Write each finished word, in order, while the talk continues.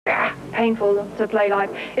painful to play live.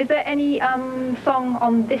 Is there any song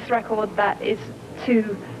on this record that is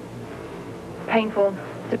too painful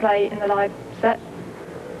to play in the live set?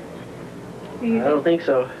 I don't think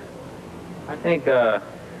so. I think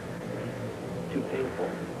too painful.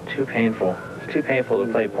 Too painful. It's too painful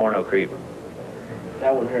to play Porno Creep.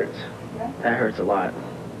 That one hurts. That hurts a lot.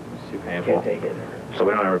 It's too painful. Can't take it. So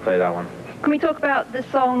we don't ever play that one. Can we talk about the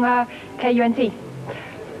song KUNT?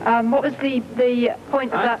 What was the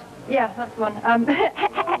point of that? Yeah, that's the one.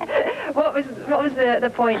 What was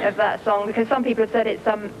the point of that song? Because some people have said it's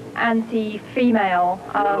anti-female.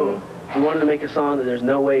 No. We wanted to make a song that there's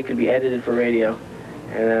no way it could be edited for radio,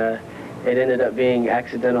 and it ended up being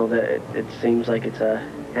accidental. That it seems like it's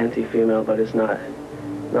anti-female, but it's not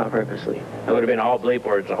purposely. It would have been all bleep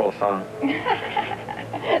words, the whole song.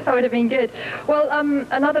 That would have been good. Well,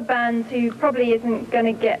 another band who probably isn't going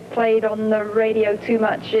to get played on the radio too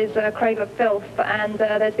much is Cradle of Filth, and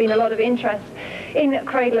there's been a lot of interest in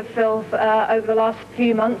Cradle of Filth over the last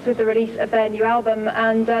few months with the release of their new album,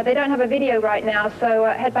 and they don't have a video right now, so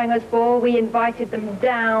Headbangers Ball, we invited them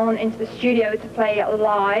down into the studio to play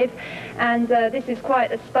live, and this is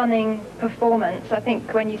quite a stunning performance. I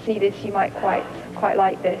think when you see this you might quite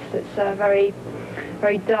like this. It's very,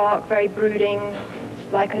 very dark, very brooding,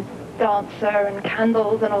 like a dancer and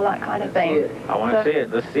candles and all that kind of thing. I want to see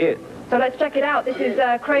it. Let's see it. So let's check it out. This is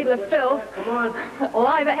Cradle of Filth, Come on.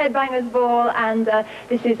 live at Headbangers Ball, and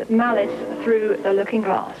this is Malice Through the Looking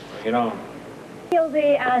Glass. You know.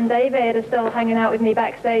 Hildy and David are still hanging out with me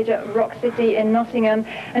backstage at Rock City in Nottingham.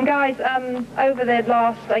 And guys, over the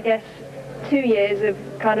last, I guess, 2 years of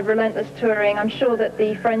kind of relentless touring, I'm sure that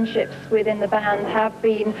the friendships within the band have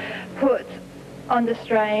been put under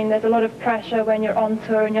strain. There's a lot of pressure when you're on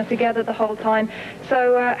tour and you're together the whole time.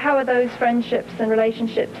 So how are those friendships and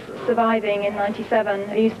relationships surviving in '97?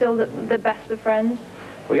 Are you still the best of friends?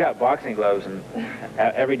 We got boxing gloves, and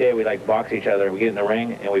every day we like box each other. We get in the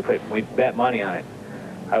ring and we bet money on it.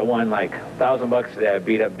 I won like $1,000 today. I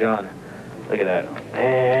beat up John. Look at that.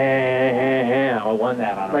 I won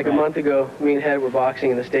that on Like a month ago, me and Head were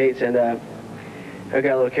boxing in the States, and I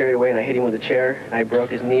got a little carried away and I hit him with a chair. I broke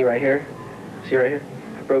his knee right here. See right here?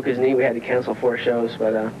 I broke his knee. We had to cancel 4 shows,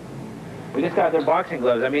 but we just got their boxing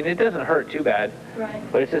gloves. I mean, it doesn't hurt too bad, Right.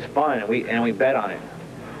 but it's just fun, and we bet on it.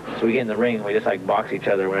 So we get in the ring and we just like box each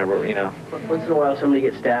other whenever, you know. once in a while somebody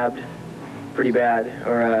gets stabbed pretty bad,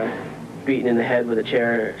 or beaten in the head with a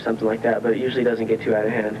chair or something like that, but it usually doesn't get too out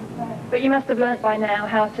of hand. But you must have learnt by now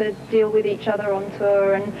how to deal with each other on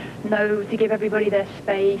tour and know to give everybody their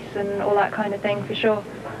space and all that kind of thing, for sure.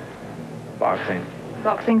 Boxing.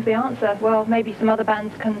 Boxing's the answer. Well, maybe some other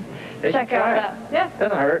bands can check out that. Yeah.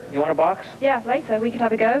 Doesn't hurt. You want to box? Yeah, later we could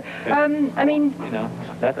have a go. I mean, You know,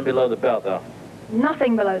 nothing below the belt though.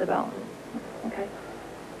 nothing below the belt. Okay.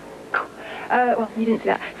 Well, you didn't see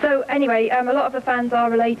that. So anyway, a lot of the fans are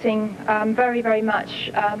relating very, very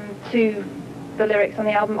much to the lyrics on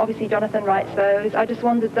the album. Obviously, Jonathan writes those. I just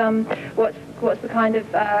wondered, what's the kind of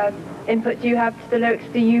input you have to the lyrics?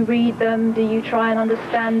 Do you read them? Do you try and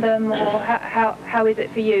understand them? Or how is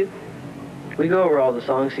it for you? We go over all the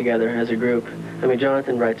songs together as a group. I mean,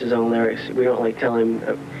 Jonathan writes his own lyrics. We don't like tell him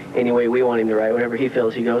any way we want him to write. Whatever he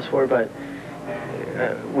feels he goes for, but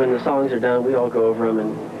when the songs are done, we all go over them,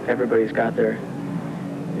 and everybody's got their...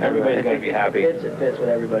 Everybody's got to be happy. It fits with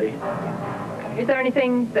everybody. Is there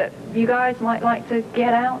anything that you guys might like to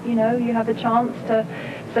get out? You know, you have a chance to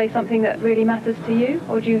say something that really matters to you,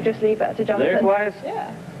 or do you just leave that to Jonathan? Lyric-wise?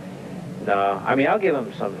 Yeah. No, I mean, I'll give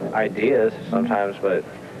him some ideas sometimes, but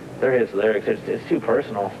they're his lyrics. It's too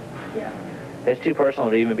personal. Yeah. It's too personal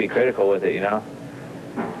to even be critical with it, you know?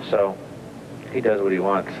 So, he does what he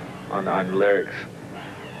wants on the lyrics.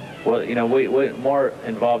 Well, you know, we're more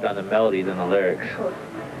involved on the melody than the lyrics.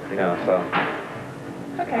 You know,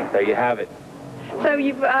 so Okay. there you have it. So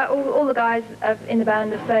you've all the guys in the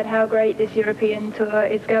band have said how great this European tour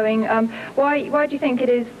is going. Why do you think it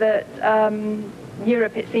is that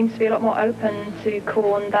Europe, it seems to be a lot more open to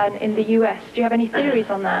Korn than in the US? Do you have any theories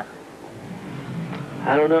on that?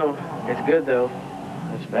 I don't know. It's good, though.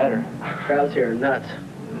 It's better. Crowds here are nuts.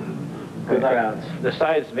 Good crowds. The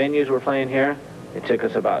size venues we're playing here, it took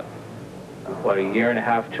us about, what, a year and a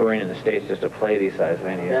half touring in the States just to play these size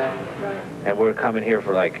venues. Yeah. Right. And we're coming here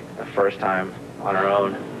for like the first time on our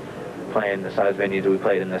own, playing the size venues that we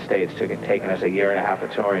played in the States, taking us a year and a half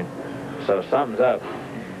of touring. So something's up.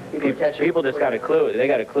 People just got a clue. They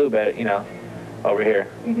got a clue better, you know, over here.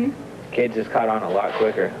 Mhm. Kids just caught on a lot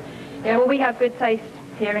quicker. Yeah. Well, we have good taste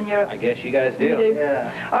here in Europe. I guess you guys do. You do.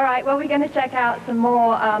 Yeah. All right, well, we're going to check out some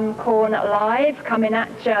more Korn live coming at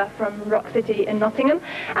you from Rock City in Nottingham.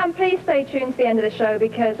 And please stay tuned to the end of the show,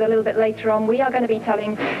 because a little bit later on we are going to be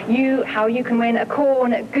telling you how you can win a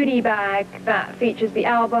Korn goodie bag that features the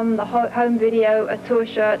album, the home video, a tour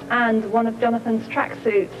shirt, and one of Jonathan's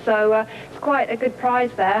tracksuits. So it's quite a good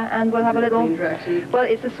prize there, and we'll have a little... Well,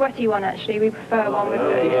 it's a sweaty one, actually. We prefer one with...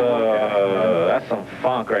 That's some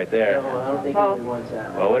funk right there. No, I don't think anybody wants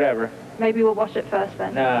that. Well, whatever. Maybe we'll wash it first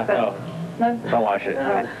then. Nah, no. No? Don't wash it. All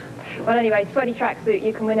right. Well, anyway, sweaty tracksuit.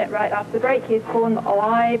 You can win it right after the break. Here's Korn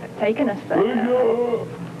live, taking us there.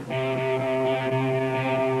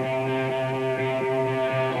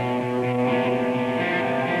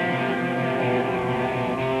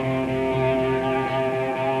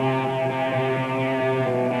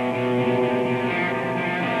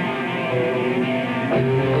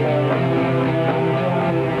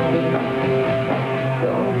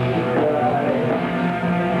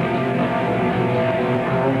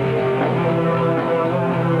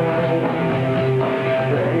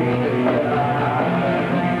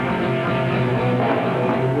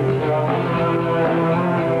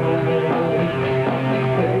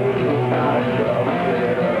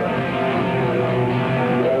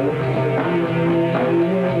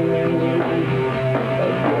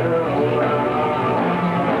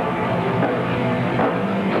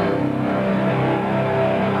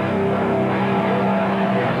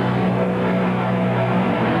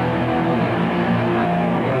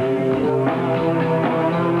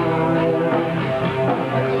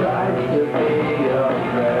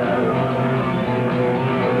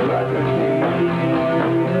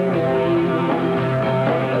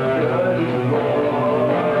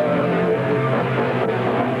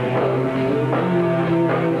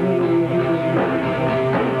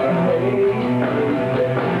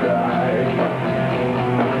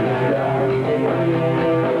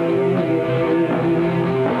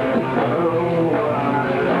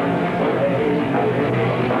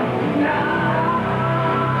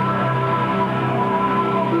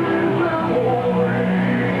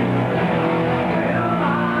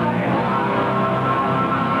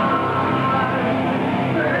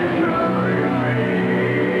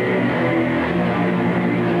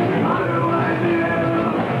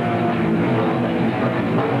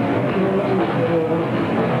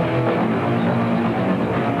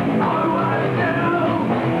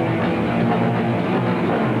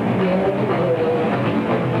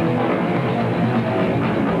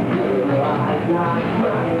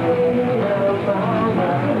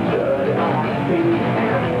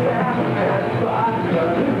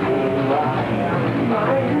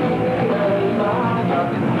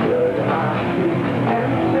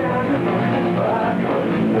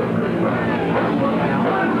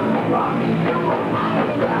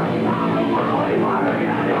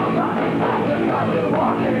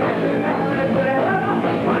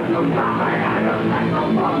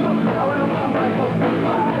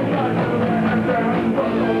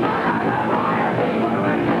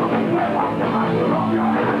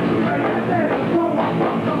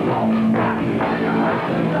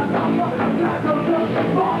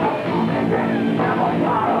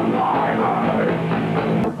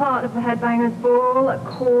 Part of the Headbangers Ball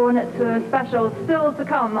Korn Tour Special. Still to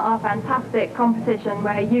come, our fantastic competition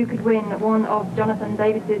where you could win one of Jonathan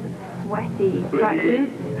Davis's sweaty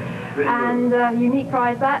tracksuits, and unique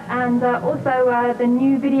prize that, and also the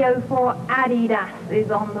new video for Adidas is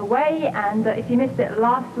on the way, and if you missed it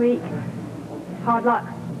last week, hard luck.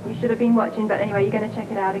 You should have been watching, but anyway, you're going to check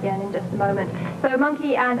it out again in just a moment. So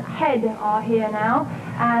Monkey and Head are here now,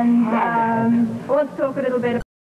 and I want to talk a little bit about